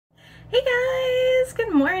Hey guys,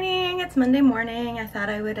 good morning. It's Monday morning. I thought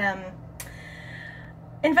I would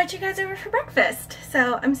invite you guys over for breakfast.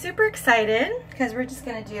 So I'm super excited because we're just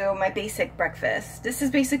gonna do my basic breakfast. This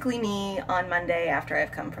is basically me on Monday after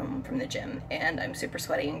I've come from the gym and I'm super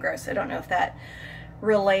sweaty and gross. I don't know if that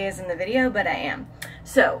relays in the video, but I am.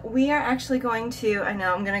 So we are actually going to, I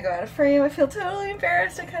know I'm gonna go out of frame. I feel totally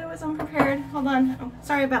embarrassed. I kind of was unprepared. Hold on. I'm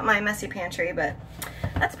sorry about my messy pantry, but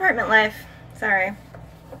that's apartment life. Sorry.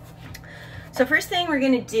 So first thing we're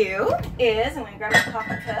gonna do is I'm gonna grab my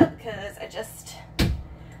coffee cup because I just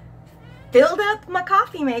filled up my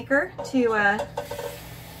coffee maker to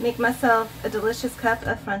make myself a delicious cup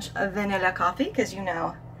of French vanilla coffee because you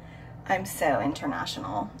know I'm so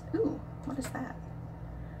international. Ooh, what is that?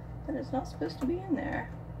 That is not supposed to be in there.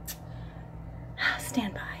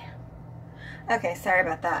 Stand by. Okay, sorry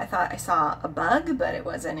about that. I thought I saw a bug, but it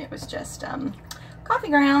wasn't. It was just coffee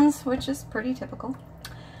grounds, which is pretty typical.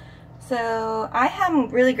 So I have a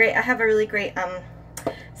really great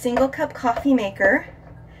single cup coffee maker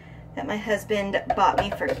that my husband bought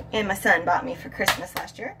me and my son bought me for Christmas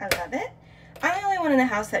last year. I love it. I'm the only one in the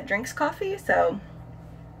house that drinks coffee, so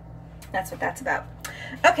that's what that's about.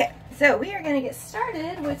 Okay, so we are gonna get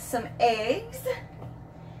started with some eggs.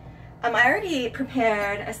 I already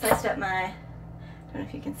prepared, I sliced up my, I don't know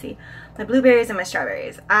if you can see, my blueberries and my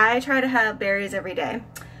strawberries. I try to have berries every day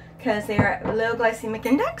because they are low glycemic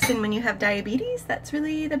index, and when you have diabetes, that's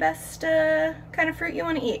really the best kind of fruit you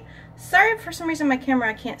want to eat. Sorry, for some reason my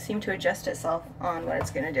camera can't seem to adjust itself on what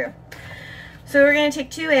it's going to do. So we're going to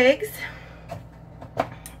take 2 eggs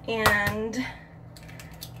and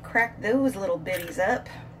crack those little bitties up.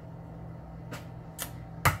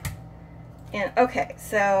 And okay,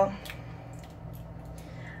 so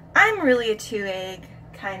I'm really a 2-egg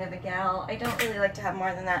kind of a gal. I don't really like to have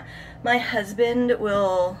more than that. My husband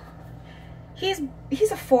will, he's a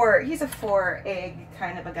 4-egg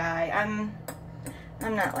kind of a guy. I'm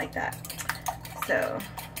not like that. So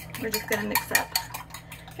we're just gonna mix up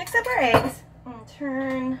our eggs and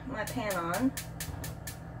turn my pan on. And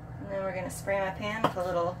then we're gonna spray my pan with a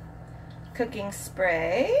little cooking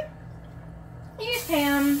spray. Use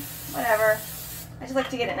Pam, whatever. I just like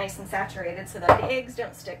to get it nice and saturated so that the eggs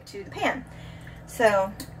don't stick to the pan.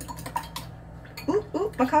 So,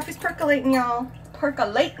 ooh, my coffee's percolating, y'all.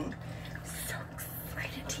 Percolating. So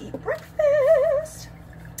excited to eat breakfast.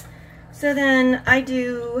 So then I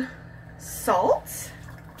do salt.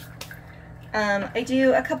 I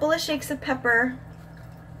do a couple of shakes of pepper.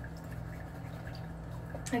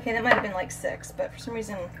 Okay, that might have been like 6, but for some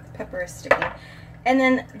reason pepper is sticking. And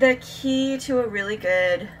then the key to a really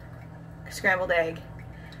good scrambled egg,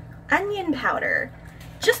 onion powder.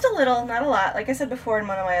 Just a little, not a lot. Like I said before in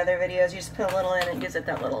one of my other videos, you just put a little in and it gives it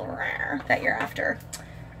that little rare that you're after.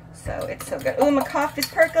 So it's so good. Ooh, my coffee's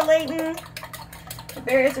percolating. The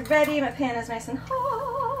berries are ready. My pan is nice and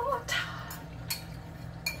hot.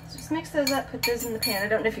 So just mix those up, put those in the pan. I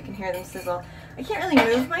don't know if you can hear them sizzle. I can't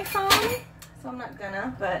really move my phone, so I'm not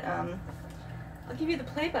gonna, but I'll give you the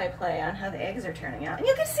play-by-play on how the eggs are turning out. And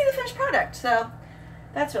you'll get to see the finished product, so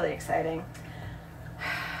that's really exciting.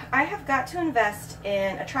 I have got to invest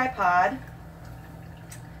in a tripod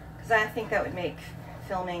because I think that would make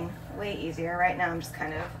filming way easier. Right now I'm just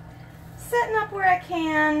kind of setting up where I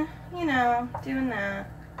can, you know, doing that.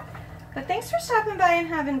 But thanks for stopping by and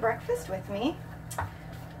having breakfast with me.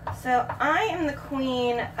 So I am the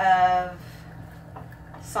queen of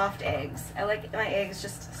soft eggs. I like my eggs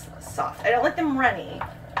just soft. I don't like them runny,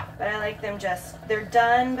 but I like them just, they're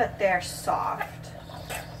done, but they're soft.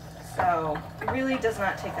 So it really does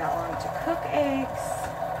not take that long to cook eggs.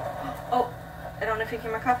 Oh, I don't know if you can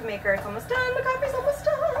hear my coffee maker. It's almost done. My coffee's almost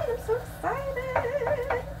done. I'm so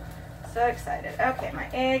excited. So excited. Okay, my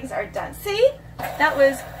eggs are done. See? That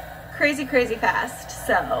was crazy, crazy fast.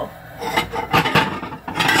 So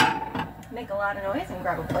make a lot of noise and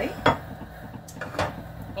grab a plate.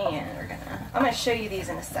 And I'm gonna show you these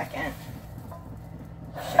in a second.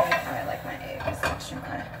 Show you how I like my eggs. Make sure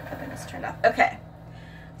my oven is turned off. Okay.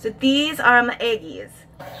 So these are my eggies.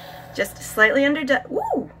 Just slightly underdone.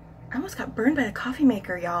 Woo! I almost got burned by the coffee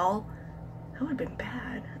maker, y'all. That would have been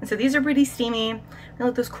bad. And so these are pretty steamy. I'm gonna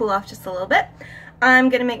let those cool off just a little bit. I'm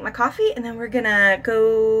gonna make my coffee and then we're gonna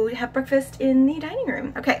go have breakfast in the dining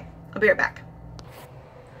room. Okay, I'll be right back.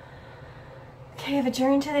 Okay, I've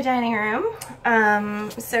adjourned to the dining room. I'm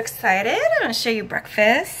so excited. I'm gonna show you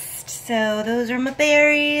breakfast. So those are my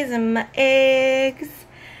berries and my eggs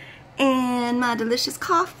and my delicious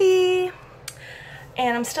coffee.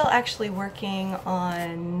 And I'm still actually working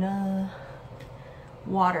on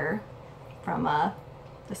water from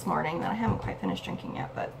this morning that I haven't quite finished drinking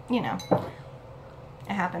yet, but you know,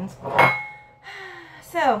 it happens.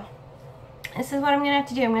 So, this is what I'm going to have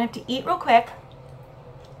to do. I'm going to have to eat real quick,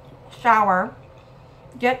 shower,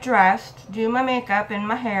 get dressed, do my makeup and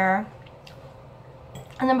my hair.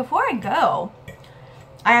 And then before I go,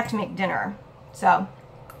 I have to make dinner. So,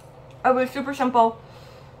 it was super simple.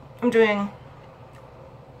 I'm doing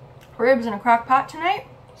ribs in a crock pot tonight.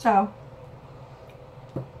 So,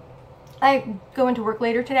 I go into work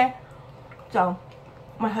later today. So,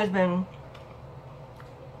 my husband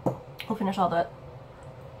will finish all that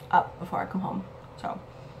up before I come home. So,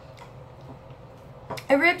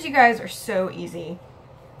 the ribs, you guys, are so easy.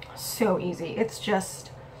 So easy. It's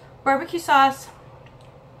just barbecue sauce,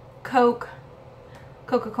 Coke,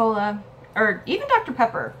 Coca-Cola, or even Dr.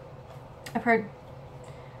 Pepper. I've heard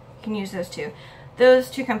you can use those too.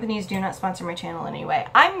 Those two companies do not sponsor my channel anyway.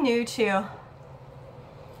 I'm new to,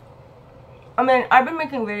 I mean, I've been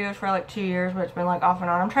making videos for like 2 years, but it's been like off and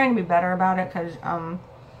on. I'm trying to be better about it because I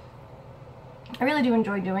really do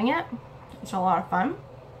enjoy doing it. It's a lot of fun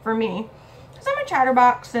for me because I'm a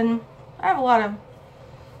chatterbox and I have a lot of,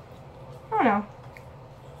 I don't know,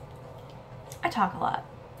 I talk a lot.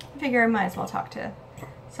 I figure I might as well talk to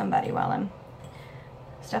somebody while I'm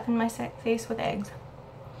stuffing my face with eggs.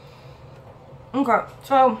 Okay,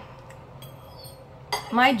 so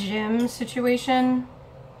my gym situation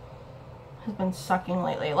has been sucking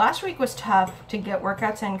lately. Last week was tough to get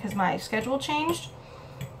workouts in because my schedule changed.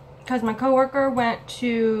 Because my coworker went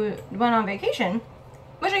on vacation,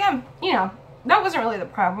 which again, you know, that wasn't really the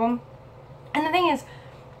problem. And the thing is,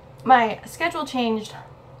 my schedule changed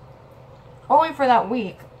only for that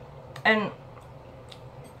week, and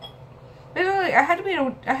basically I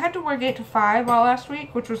had to work 8 to 5 all last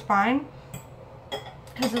week, which was fine.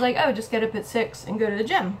 Because it's like, oh, just get up at 6 and go to the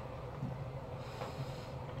gym.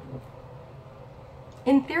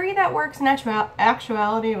 In theory that works, in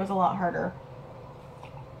actuality it was a lot harder.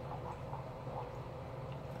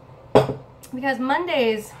 Because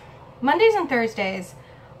Mondays and Thursdays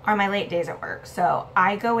are my late days at work. So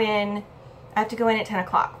I have to go in at 10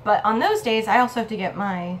 o'clock. But on those days, I also have to get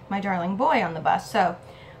my darling boy on the bus. So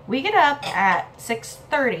we get up at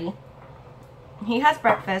 6:30. He has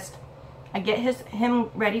breakfast. I get him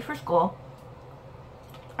ready for school.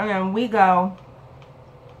 And then we go.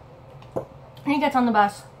 And he gets on the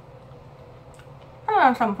bus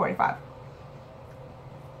around 7:45.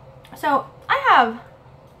 So I have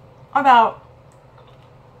about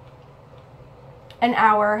an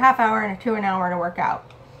hour, half hour to an hour to work out.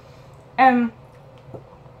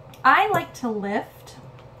 I like to lift.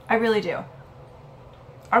 I really do.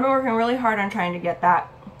 I've been working really hard on trying to get that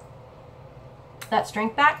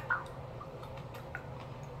strength back.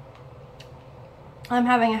 I'm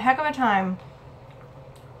having a heck of a time.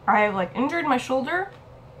 I've like injured my shoulder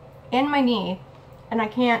and my knee, and I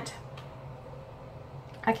can't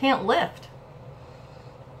lift.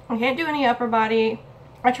 I can't do any upper body.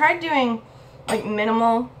 I tried doing like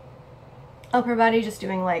minimal upper body, just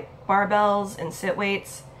doing like barbells and sit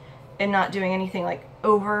weights and not doing anything like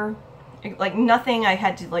over, like nothing I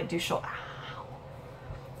had to like do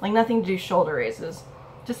like nothing to do shoulder raises.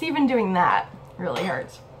 Just even doing that really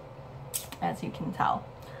hurts, as you can tell.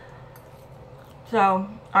 So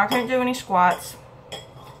I can't do any squats.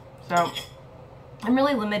 So I'm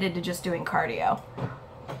really limited to just doing cardio.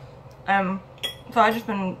 So I've just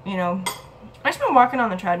been, you know, I've just been walking on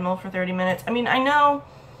the treadmill for 30 minutes. I mean, I know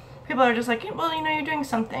people are just like, well, you know, you're doing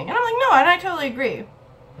something. And I'm like, no, and I totally agree.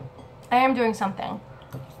 I am doing something.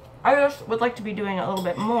 I just would like to be doing a little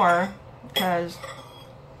bit more because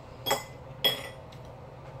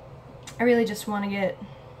I really just want to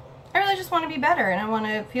be better, and I want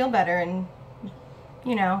to feel better and,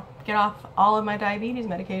 you know, get off all of my diabetes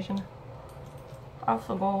medication. Off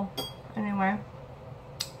the goal. Anyway,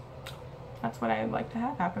 that's what I would like to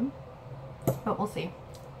have happen. But we'll see.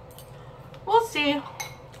 We'll see.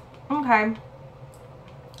 Okay.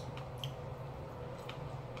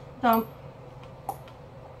 So,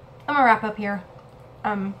 I'm gonna wrap up here.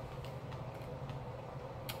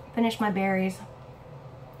 Finish my berries.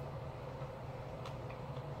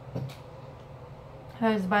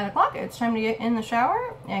 Because by the clock, it's time to get in the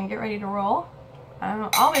shower and get ready to roll.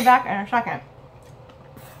 I'll be back in a second.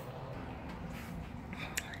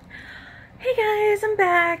 Hey guys, I'm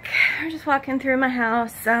back. I'm just walking through my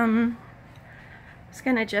house. I was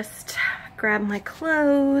gonna just grab my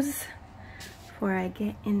clothes before I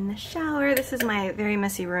get in the shower. This is my very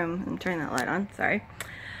messy room. I'm turning that light on, sorry.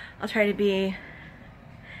 I'll try to be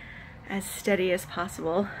as steady as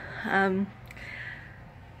possible.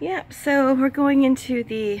 Yep, so we're going into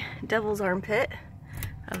the devil's armpit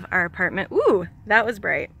of our apartment. Ooh, that was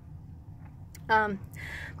bright. I'm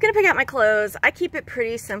gonna pick out my clothes. I keep it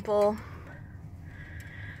pretty simple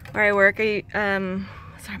where I work.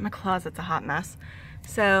 Sorry, my closet's a hot mess.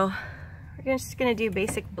 So we're just gonna do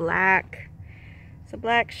basic black. So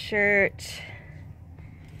black shirt,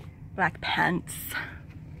 black pants.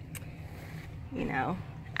 You know,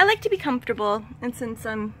 I like to be comfortable, and since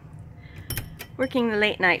I'm working the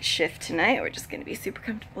late night shift tonight, we're just gonna be super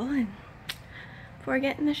comfortable and before I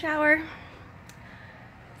get in the shower.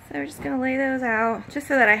 So we're just gonna lay those out just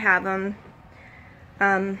so that I have them.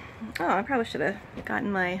 Oh, I probably should have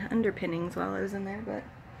gotten my underpinnings while I was in there, but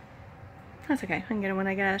that's okay. I can get them when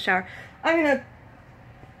I get out of the shower. I'm gonna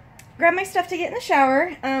grab my stuff to get in the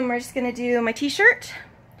shower. We're just gonna do my t-shirt,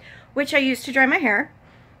 which I use to dry my hair.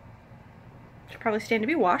 Should probably stand to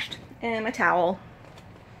be washed, and my towel.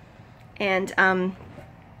 And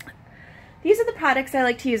these are the products I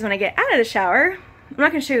like to use when I get out of the shower. I'm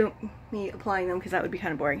not gonna show me applying them because that would be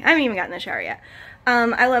kind of boring. I haven't even gotten in the shower yet.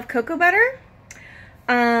 I love cocoa butter.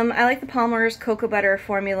 I like the Palmer's cocoa butter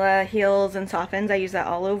formula, heals and softens. I use that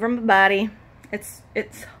all over my body. It's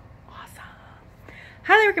awesome.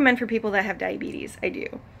 Highly recommend for people that have diabetes. I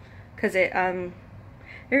do, because it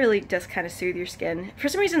really does kind of soothe your skin. For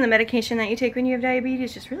some reason, the medication that you take when you have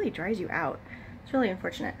diabetes just really dries you out. It's really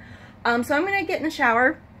unfortunate. So I'm gonna get in the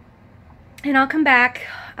shower, and I'll come back.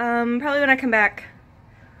 Probably when I come back,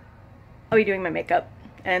 I'll be doing my makeup,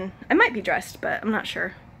 and I might be dressed, but I'm not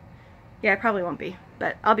sure. Yeah, I probably won't be,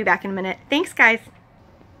 but I'll be back in a minute. Thanks, guys.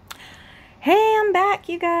 Hey, I'm back,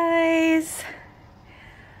 you guys.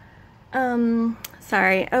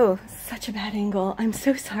 Sorry. Oh, such a bad angle. I'm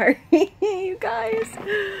so sorry, you guys.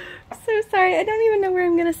 So sorry. I don't even know where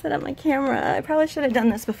I'm gonna set up my camera. I probably should have done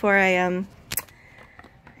this before I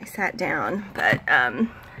sat down, but I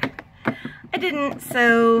didn't.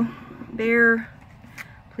 So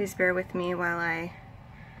please bear with me while I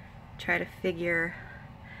try to figure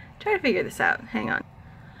this out. Hang on.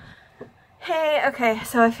 Hey, okay,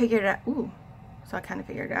 so I figured it out. Ooh, so I kind of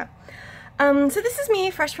figured it out. So this is me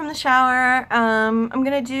fresh from the shower. I'm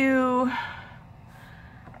gonna do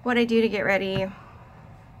what I do to get ready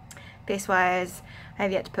face-wise. I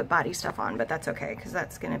have yet to put body stuff on, but that's okay, because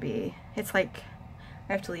that's gonna be, it's like,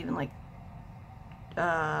 I have to leave in like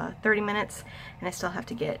 30 minutes, and I still have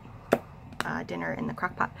to get dinner in the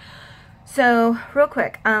crock pot. So, real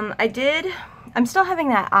quick, I'm still having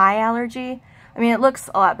that eye allergy. I mean, it looks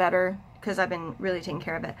a lot better because I've been really taking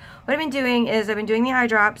care of it. What I've been doing is I've been doing the eye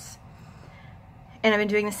drops, and I've been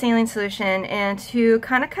doing the saline solution, and to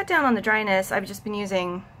kind of cut down on the dryness, I've just been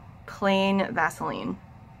using plain Vaseline.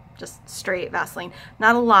 Just straight Vaseline.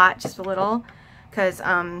 Not a lot, just a little, because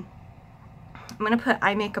I'm going to put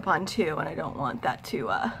eye makeup on too, and I don't want that to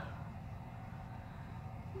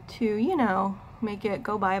you know, make it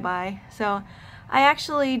go bye-bye. So I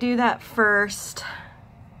actually do that first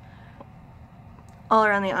all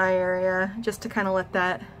around the eye area, just to kind of let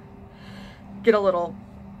that get a little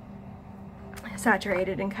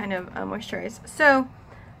saturated and kind of moisturize. So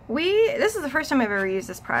this is the first time I've ever used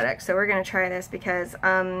this product, so we're going to try this because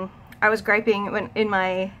I was griping when in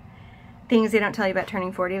my things they don't tell you about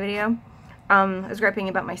turning 40 video. I was griping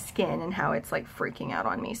about my skin and how it's like freaking out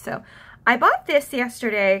on me. So I bought this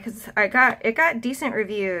yesterday because it got decent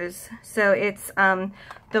reviews. So it's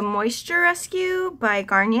the Moisture Rescue by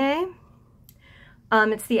Garnier.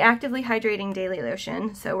 It's the Actively Hydrating Daily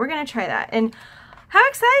Lotion. So we're gonna try that. And how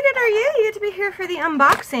excited are you? You get to be here for the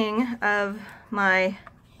unboxing of my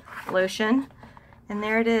lotion. And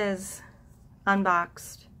there it is,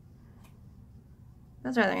 unboxed.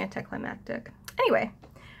 That's rather anticlimactic. Anyway,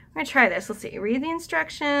 we're gonna try this. Let's see. Read the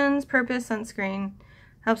instructions. Purpose: sunscreen.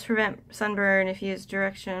 Helps prevent sunburn if used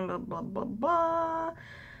direction, blah, blah, blah, blah.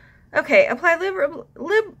 Okay, apply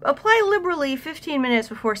liberally 15 minutes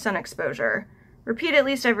before sun exposure. Repeat at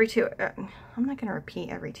least every I'm not going to repeat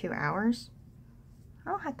every 2 hours.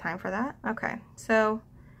 I don't have time for that. Okay, so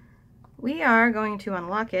we are going to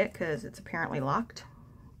unlock it because it's apparently locked.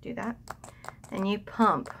 Do that. And you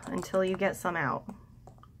pump until you get some out.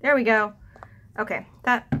 There we go. Okay,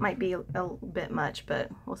 that might be a bit much, but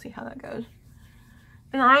we'll see how that goes.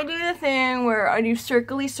 And I do the thing where I do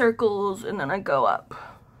circly circles and then I go up.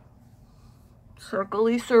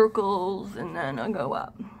 Circly circles and then I go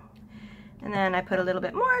up. And then I put a little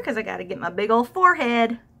bit more because I got to get my big old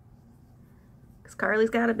forehead. Because Carly's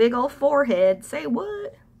got a big old forehead. Say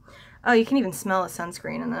what? Oh, you can even smell the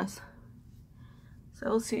sunscreen in this. So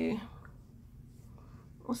we'll see.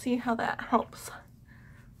 We'll see how that helps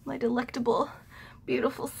my delectable,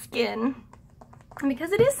 beautiful skin. And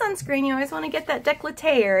because it is sunscreen, you always want to get that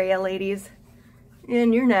décolleté area, ladies,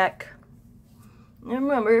 in your neck. And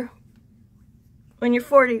remember, when you're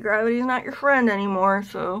 40, gravity's not your friend anymore,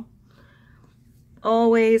 so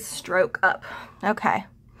always stroke up. Okay.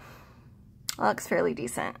 Looks fairly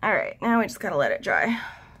decent. All right, now we just gotta let it dry.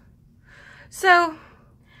 So,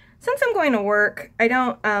 since I'm going to work, I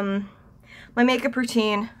don't, my makeup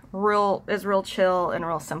routine is real chill and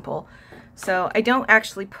real simple. So I don't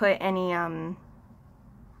actually put any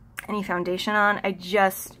foundation on. I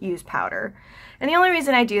just use powder. And the only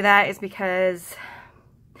reason I do that is because,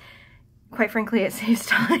 quite frankly, it saves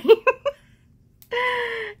time.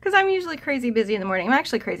 Because I'm usually crazy busy in the morning. I'm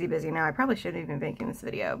actually crazy busy now. I probably shouldn't have been making this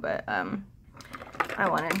video, but I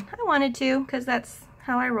wanted to, because that's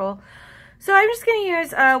how I roll. So I'm just going to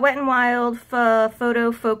use Wet n Wild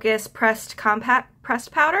Photo Focus pressed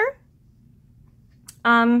powder.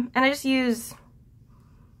 And I just use,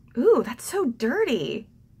 ooh, that's so dirty.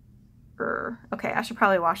 Okay, I should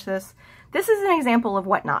probably wash this. This is an example of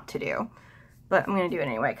what not to do, but I'm going to do it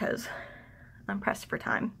anyway because I'm pressed for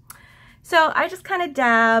time. So I just kind of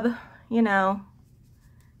dab, you know,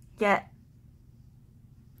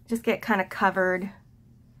 just get kind of covered.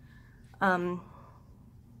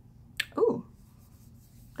 Ooh,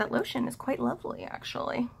 that lotion is quite lovely,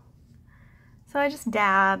 actually. So I just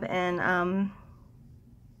dab and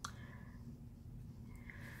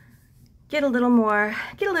get a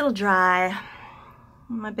little dry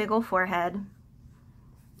on my big old forehead.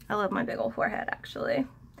 I love my big old forehead, actually.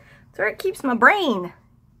 It's where it keeps my brain.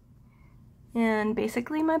 And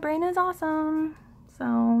basically my brain is awesome.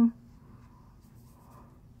 So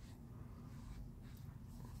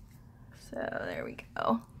there we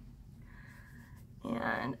go.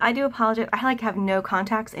 And I do apologize. I like have no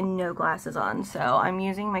contacts and no glasses on, so I'm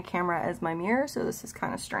using my camera as my mirror, so this is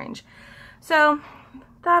kind of strange. So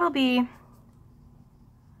that'll be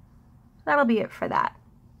it for that.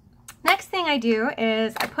 Next thing I do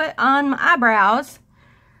is I put on my eyebrows.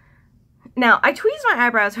 Now, I tweezed my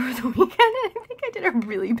eyebrows over the weekend, and I think I did a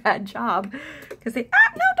really bad job. Because no,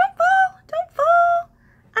 don't fall! Don't fall!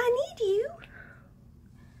 I need you!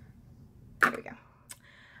 There we go.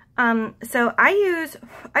 So I've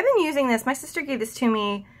been using this. My sister gave this to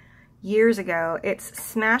me years ago. It's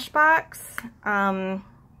Smashbox.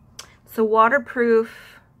 It's a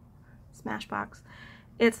waterproof, Smashbox.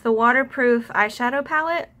 It's the waterproof eyeshadow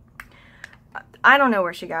palette. I don't know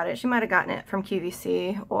where she got it. She might have gotten it from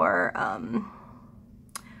QVC or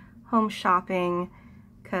Home Shopping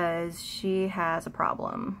because she has a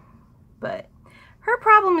problem. But her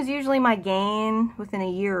problem is usually my gain within a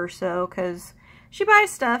year or so because she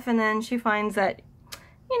buys stuff and then she finds that,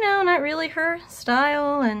 you know, not really her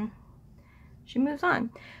style and she moves on.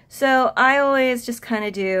 So I always just kind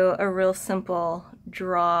of do a real simple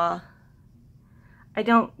draw. I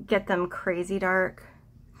don't get them crazy dark.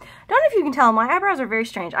 I don't know if you can tell, my eyebrows are very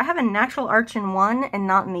strange. I have a natural arch in one and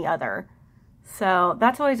not in the other. So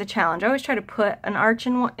that's always a challenge. I always try to put an arch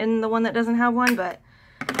in the one that doesn't have one, but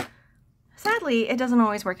sadly, it doesn't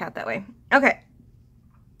always work out that way. Okay,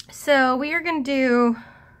 so we are going to do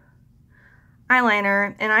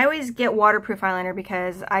eyeliner, and I always get waterproof eyeliner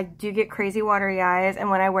because I do get crazy watery eyes, and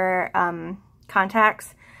when I wear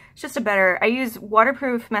contacts, it's just I use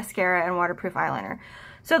waterproof mascara and waterproof eyeliner.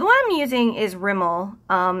 So the one I'm using is Rimmel,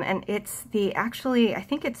 and it's I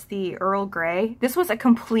think it's the Earl Grey. This was a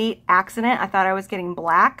complete accident. I thought I was getting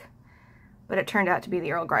black, but it turned out to be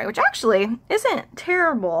the Earl Grey, which actually isn't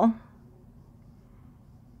terrible.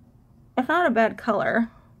 It's not a bad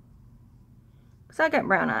color. Because I got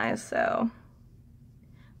brown eyes, so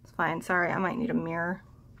it's fine. Sorry, I might need a mirror.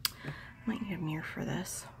 I might need a mirror for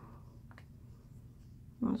this.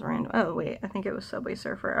 It was random. Oh, wait. I think it was Subway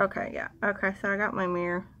Surfer. Okay, yeah. Okay, so I got my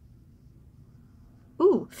mirror.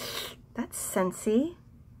 Ooh, that's Scentsy.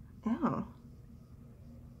 Ew.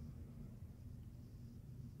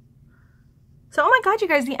 So, oh my god, you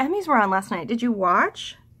guys, the Emmys were on last night. Did you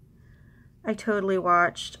watch? I totally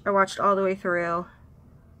watched. I watched all the way through.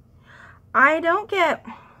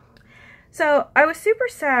 So, I was super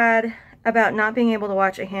sad about not being able to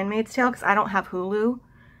watch A Handmaid's Tale because I don't have Hulu.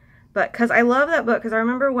 But because I love that book, because I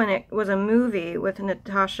remember when it was a movie with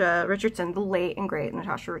Natasha Richardson, the late and great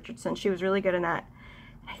Natasha Richardson. She was really good in that.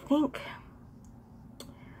 And I think,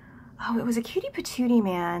 oh, it was a cutie patootie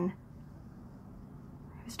man.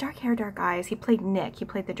 It was dark hair, dark eyes. He played Nick. He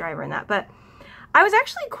played the driver in that. But I was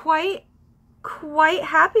actually quite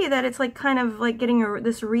happy that it's like kind of like getting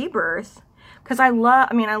this rebirth. Because I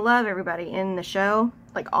love everybody in the show,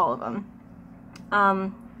 like all of them.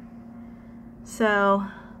 So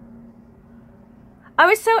I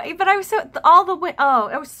was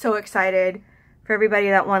so excited for everybody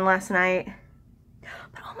that won last night.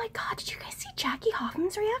 But oh my god, did you guys see Jackie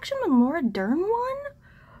Hoffman's reaction when Laura Dern won?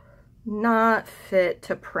 not fit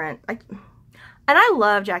to print. And I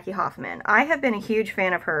love Jackie Hoffman. I have been a huge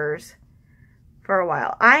fan of hers for a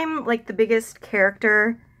while. I'm like the biggest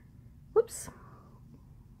character, whoops.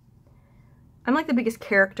 I'm like the biggest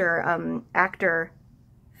character actor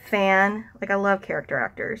fan. Like, I love character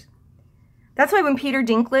actors. That's why when Peter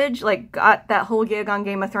Dinklage like got that whole gig on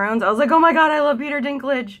Game of Thrones, I was like, oh my god, I love Peter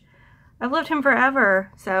Dinklage. I've loved him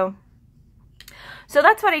forever. So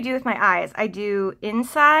that's what I do with my eyes. I do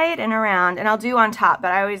inside and around, and I'll do on top,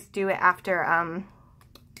 but I always do it after I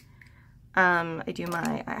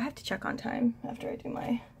have to check on time after I do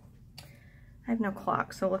my, I have no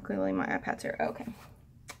clock, so luckily my iPad's here. Okay,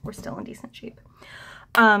 we're still in decent shape.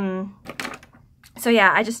 So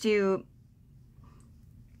yeah, I just do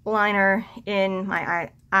liner in my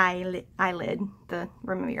eyelid, the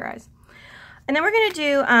rim of your eyes. And then we're going to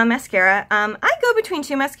do mascara. I go between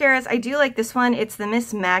two mascaras. I do like this one. It's the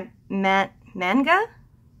Miss Manga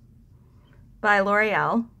by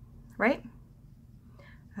L'Oreal, right?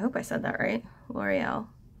 I hope I said that right. L'Oreal.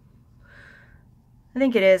 I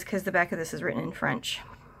think it is because the back of this is written in French,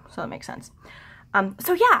 so that makes sense.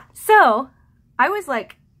 So yeah, so I was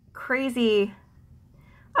like crazy.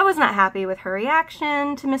 I was not happy with her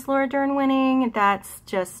reaction to Miss Laura Dern winning. That's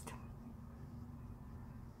just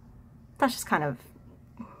kind of,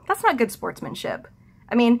 that's not good sportsmanship.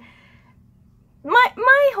 I mean,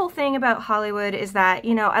 my whole thing about Hollywood is that,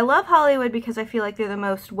 you know, I love Hollywood because I feel like they're the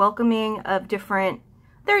most welcoming of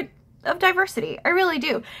of diversity. I really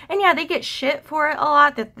do. And yeah, they get shit for it a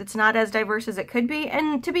lot, that it's not as diverse as it could be.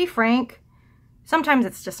 And to be frank, sometimes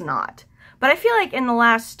it's just not. But I feel like in the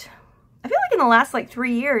last like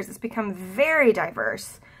 3 years, it's become very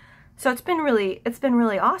diverse. So it's been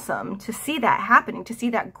really awesome to see that happening, to see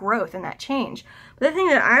that growth and that change. But the thing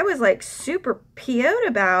that I was like super PO'd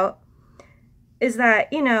about is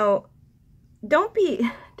that, you know, don't be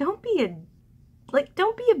a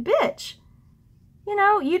bitch. You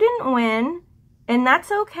know, you didn't win, and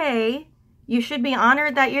that's okay. You should be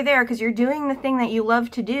honored that you're there because you're doing the thing that you love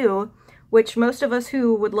to do, which most of us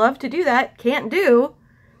who would love to do that can't do.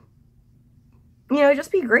 You know,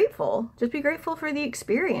 just be grateful. Just be grateful for the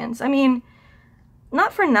experience. I mean,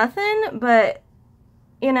 not for nothing, but,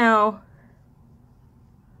 you know,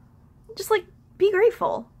 just like, be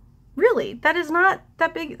grateful. Really, that is not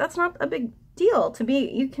that big, that's not a big deal to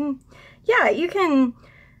be. You can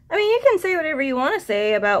say whatever you want to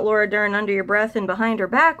say about Laura Dern under your breath and behind her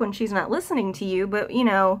back when she's not listening to you, but, you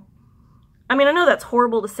know, I mean, I know that's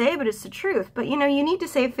horrible to say, but it's the truth. But, you know, you need to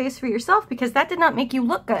save face for yourself because that did not make you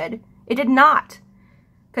look good. It did not.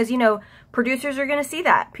 Because, you know, producers are going to see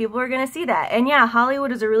that. People are going to see that. And yeah,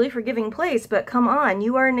 Hollywood is a really forgiving place, but come on,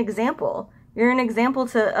 you are an example. You're an example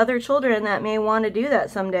to other children that may want to do that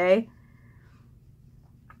someday.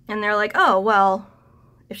 And they're like, oh, well,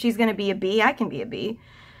 if she's going to be a B, I can be a B.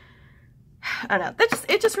 I don't know.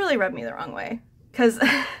 It just really rubbed me the wrong way. Because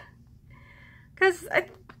I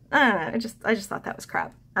don't know. I just thought that was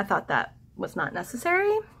crap. I thought that was not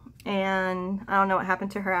necessary. And I don't know what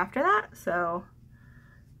happened to her after that. So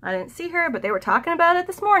I didn't see her, but they were talking about it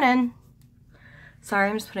this morning. Sorry,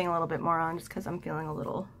 I'm just putting a little bit more on just because I'm feeling a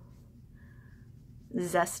little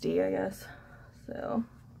zesty, I guess. So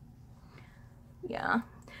yeah.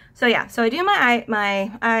 So yeah, so I do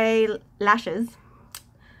my eyelashes.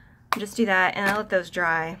 Just do that, and I let those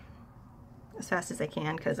dry as fast as I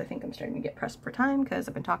can because I think I'm starting to get pressed for time because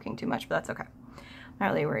I've been talking too much, but that's okay. I'm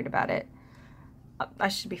not really worried about it. I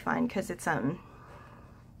should be fine because it's it'll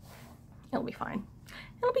be fine.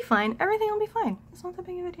 It'll be fine. Everything will be fine. It's not that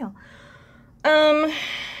big of a deal.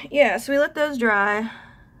 Yeah, so we let those dry.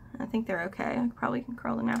 I think they're okay. I probably can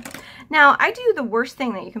curl them now. Now, I do the worst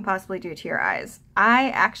thing that you can possibly do to your eyes.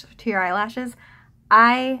 To your eyelashes,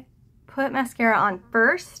 I put mascara on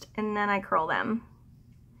first and then I curl them.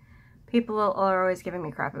 People are always giving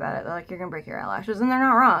me crap about it. They're like, you're gonna break your eyelashes, and they're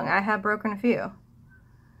not wrong. I have broken a few.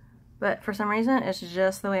 But for some reason, it's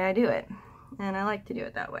just the way I do it. And I like to do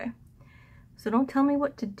it that way. So don't tell me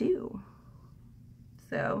what to do.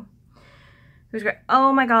 So, it was great.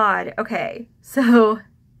 Oh my god. Okay, so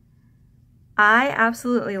I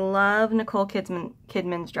absolutely love Nicole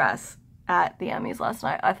Kidman's dress at the Emmys last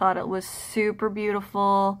night. I thought it was super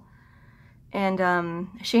beautiful. And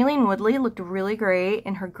Shailene Woodley looked really great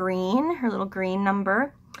in her green, her little green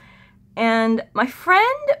number. And my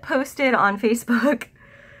friend posted on Facebook,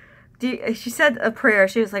 she said a prayer.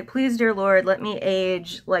 She was like, please, dear Lord, let me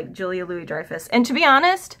age like Julia Louis-Dreyfus. And to be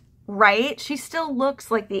honest, right, she still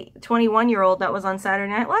looks like the 21-year-old that was on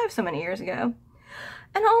Saturday Night Live so many years ago.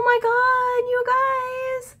 And oh my god, you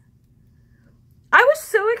guys, I was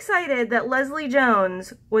so excited that Leslie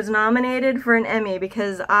Jones was nominated for an Emmy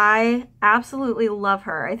because I absolutely love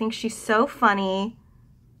her. I think she's so funny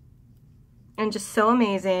and just so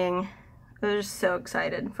amazing. I was just so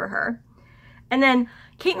excited for her. And then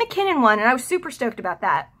Kate McKinnon won, and I was super stoked about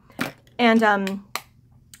that. And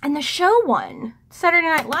the show won. Saturday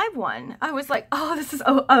Night Live won. I was like, oh, this is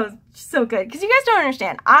so good. Because you guys don't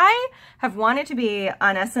understand. I have wanted to be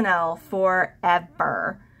on SNL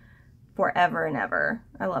forever. Forever and ever.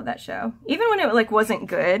 I love that show. Even when it like wasn't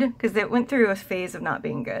good, because it went through a phase of not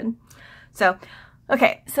being good. So,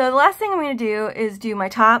 okay. So the last thing I'm going to do is do my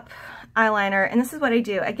top eyeliner. And this is what I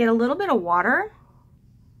do. I get a little bit of water.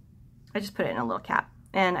 I just put it in a little cap.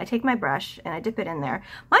 And I take my brush and I dip it in there.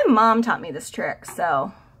 My mom taught me this trick,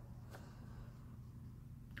 so.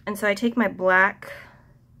 And so I take my black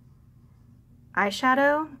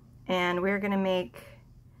eyeshadow and we're gonna make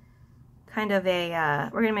kind of a,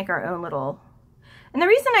 we're gonna make our own little, and the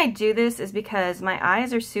reason I do this is because my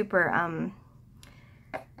eyes are super, I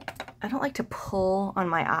don't like to pull on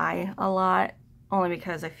my eye a lot, only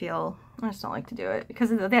because I just don't like to do it, because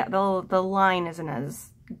the line isn't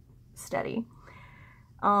as steady.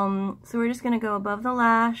 So we're just gonna go above the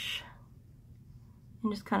lash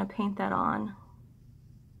and just kind of paint that on.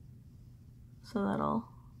 So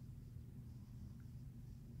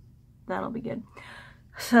that'll be good.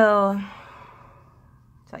 So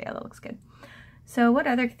yeah, that looks good. So what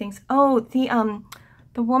other things? Oh,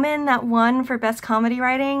 the woman that won for Best Comedy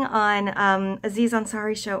Writing on Aziz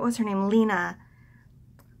Ansari's show, what was her name? Lena.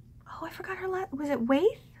 Oh, I forgot her last, was it Wythe?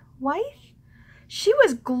 She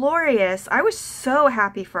was glorious. I was so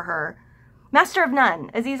happy for her. Master of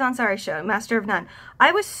None, Aziz Ansari's show, Master of None.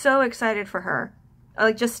 I was so excited for her.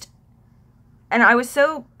 And I was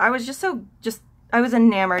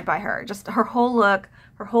enamored by her. Just her whole look,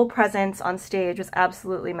 her whole presence on stage was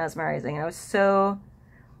absolutely mesmerizing. I was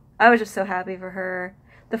just so happy for her.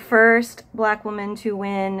 The first Black woman to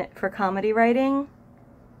win for comedy writing.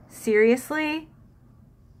 Seriously?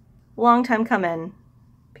 Long time coming,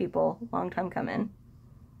 people. Long time coming.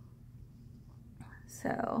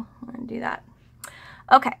 So, I'm gonna do that.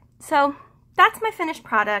 Okay, so that's my finished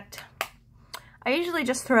product. I usually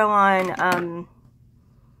just throw on,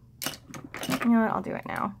 you know what, I'll do it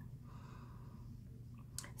now.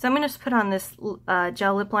 So I'm going to just put on this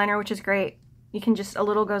gel lip liner, which is great. You can just, a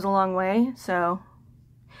little goes a long way. So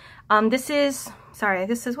this is,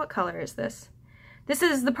 what color is this?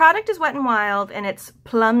 The product is Wet n Wild, and it's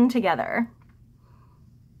Plum Together.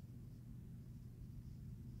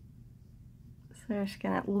 So I'm just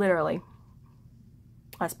going to, literally,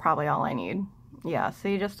 that's probably all I need. Yeah,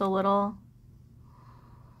 see, just a little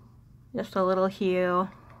hue.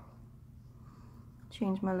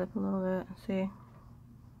 Change my lip a little bit. See?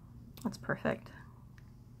 That's perfect.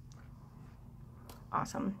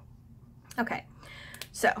 Awesome. Okay,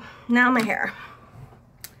 so now my hair.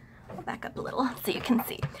 I'll back up a little so you can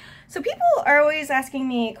see. So people are always asking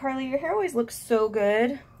me, Carly, your hair always looks so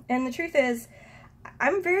good. And the truth is,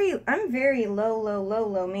 I'm very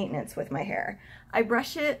low maintenance with my hair. I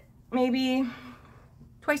brush it maybe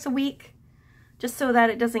twice a week, just so that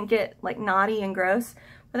it doesn't get like knotty and gross.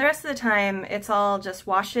 But the rest of the time, it's all just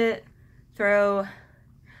wash it, throw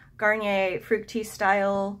Garnier Fructis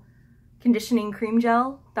style conditioning cream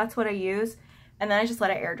gel. That's what I use. And then I just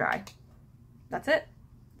let it air dry. That's it.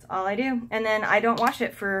 That's all I do. And then I don't wash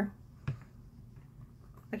it for,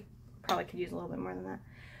 I probably could use a little bit more than that.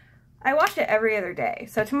 I wash it every other day.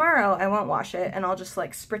 So tomorrow I won't wash it, and I'll just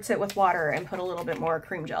like spritz it with water and put a little bit more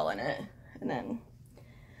cream gel in it. And then,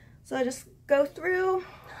 so I just go through.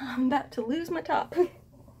 I'm about to lose my top.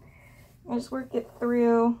 I'll just work it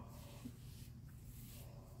through.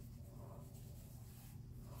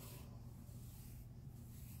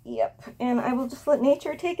 Yep, and I will just let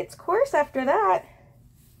nature take its course after that.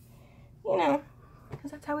 You know, because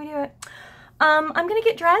that's how we do it. I'm gonna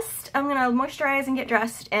get dressed. I'm gonna moisturize and get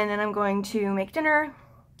dressed, and then I'm going to make dinner,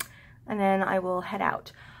 and then I will head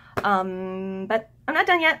out. But I'm not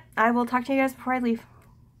done yet. I will talk to you guys before I leave.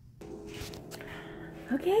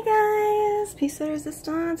 Okay guys, piece de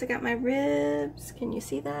resistance. I got my ribs. Can you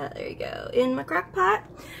see that? There you go. In my crock pot.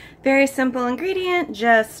 Very simple ingredient,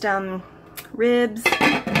 just ribs,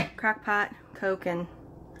 crock pot, Coke, and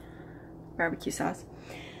barbecue sauce.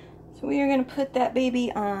 So we are gonna put that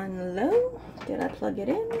baby on low. Did I plug it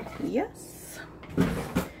in? Yes. Put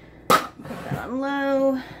that on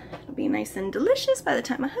low. It'll be nice and delicious by the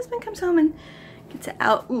time my husband comes home and gets it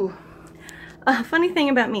out. Ooh. Funny thing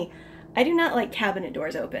about me, I do not like cabinet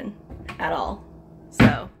doors open at all.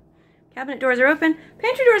 So Cabinet doors are open.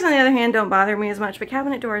 Pantry doors, on the other hand, don't bother me as much, but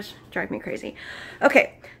cabinet doors drive me crazy.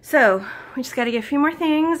 Okay, so we just got to get a few more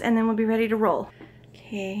things and then we'll be ready to roll.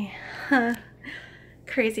 Okay,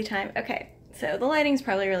 crazy time. Okay, so the lighting's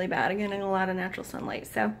probably really bad. I'm getting a lot of natural sunlight,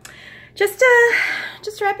 so just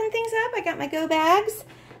wrapping things up. I got my go bags.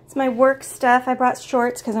 It's my work stuff. I brought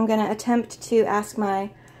shorts because I'm going to attempt to ask the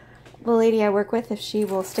lady I work with if she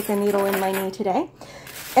will stick a needle in my knee today.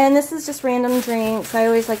 And this is just random drinks. I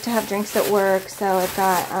always like to have drinks at work, so I've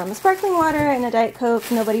got a sparkling water and a Diet Coke.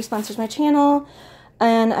 Nobody sponsors my channel.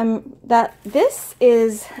 And this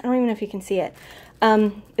is, I don't even know if you can see it.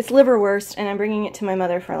 It's liverwurst, and I'm bringing it to my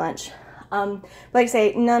mother for lunch. Like I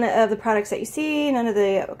say, none of the products that you see, none of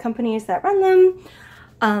the companies that run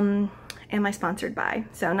them, am I sponsored by.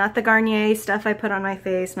 So not the Garnier stuff I put on my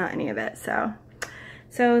face, not any of it. So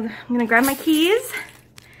I'm gonna grab my keys,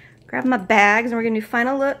 grab my bags, and we're gonna do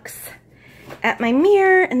final looks at my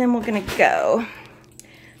mirror, and then we're gonna go.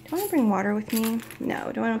 Do I want to bring water with me?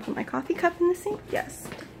 No. Do I want to put my coffee cup in the sink? Yes.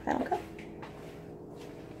 Final cup.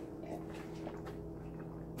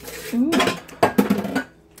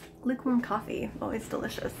 Lukewarm coffee, always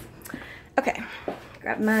delicious. Okay,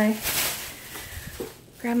 grab my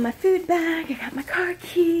food bag. I got my car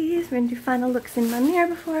keys. We're gonna do final looks in my mirror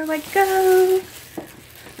before I go.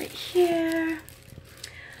 Right here.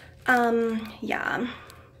 Yeah.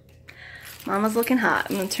 Mama's looking hot.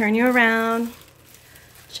 I'm gonna turn you around.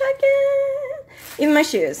 Check it. Even my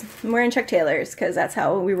shoes. I'm wearing Chuck Taylors because that's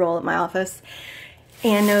how we roll at my office.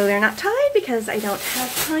 And no, they're not tied because I don't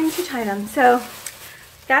have time to tie them. So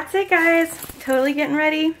that's it, guys. Totally getting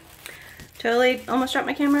ready. Totally almost dropped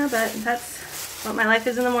my camera, but that's what my life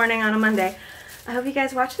is in the morning on a Monday. I hope you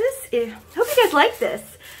guys watch this. I hope you guys like this.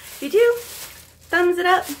 If you do, thumbs it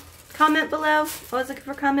up. Comment below. Always looking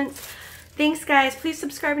for comments. Thanks, guys. Please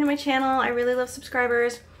subscribe to my channel. I really love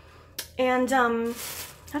subscribers. And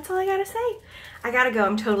that's all I gotta say. I gotta go.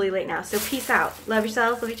 I'm totally late now. So peace out. Love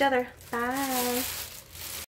yourselves. Love each other. Bye.